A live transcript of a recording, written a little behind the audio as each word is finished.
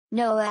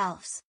No,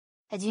 Elves.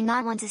 I do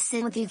not want to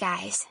sit with you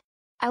guys.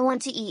 I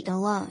want to eat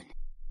alone.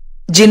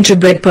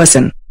 Gingerbread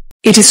person.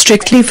 It is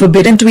strictly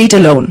forbidden to eat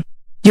alone.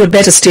 You'd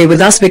better stay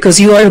with us because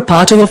you are a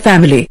part of our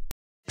family.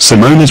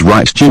 Simone is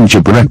right,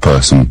 Gingerbread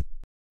person.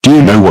 Do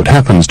you know what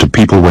happens to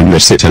people when they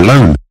sit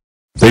alone?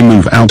 They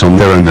move out on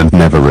their own and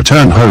never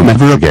return home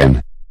ever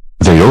again.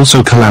 They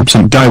also collapse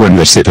and die when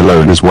they sit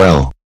alone as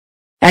well.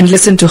 And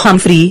listen to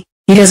Humphrey,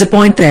 he has a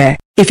point there.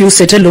 If you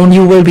sit alone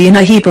you will be in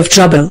a heap of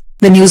trouble,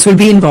 the news will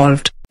be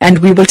involved, and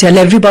we will tell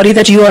everybody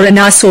that you are an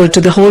asshole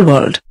to the whole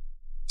world.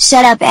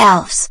 Shut up,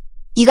 Elves.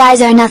 You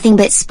guys are nothing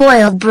but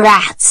spoiled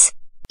brats.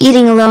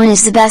 Eating alone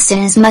is the best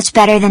and is much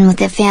better than with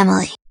the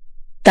family.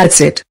 That's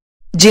it.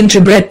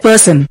 Gingerbread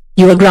person,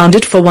 you are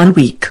grounded for 1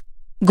 week.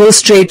 Go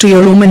straight to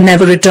your room and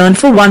never return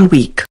for 1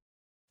 week.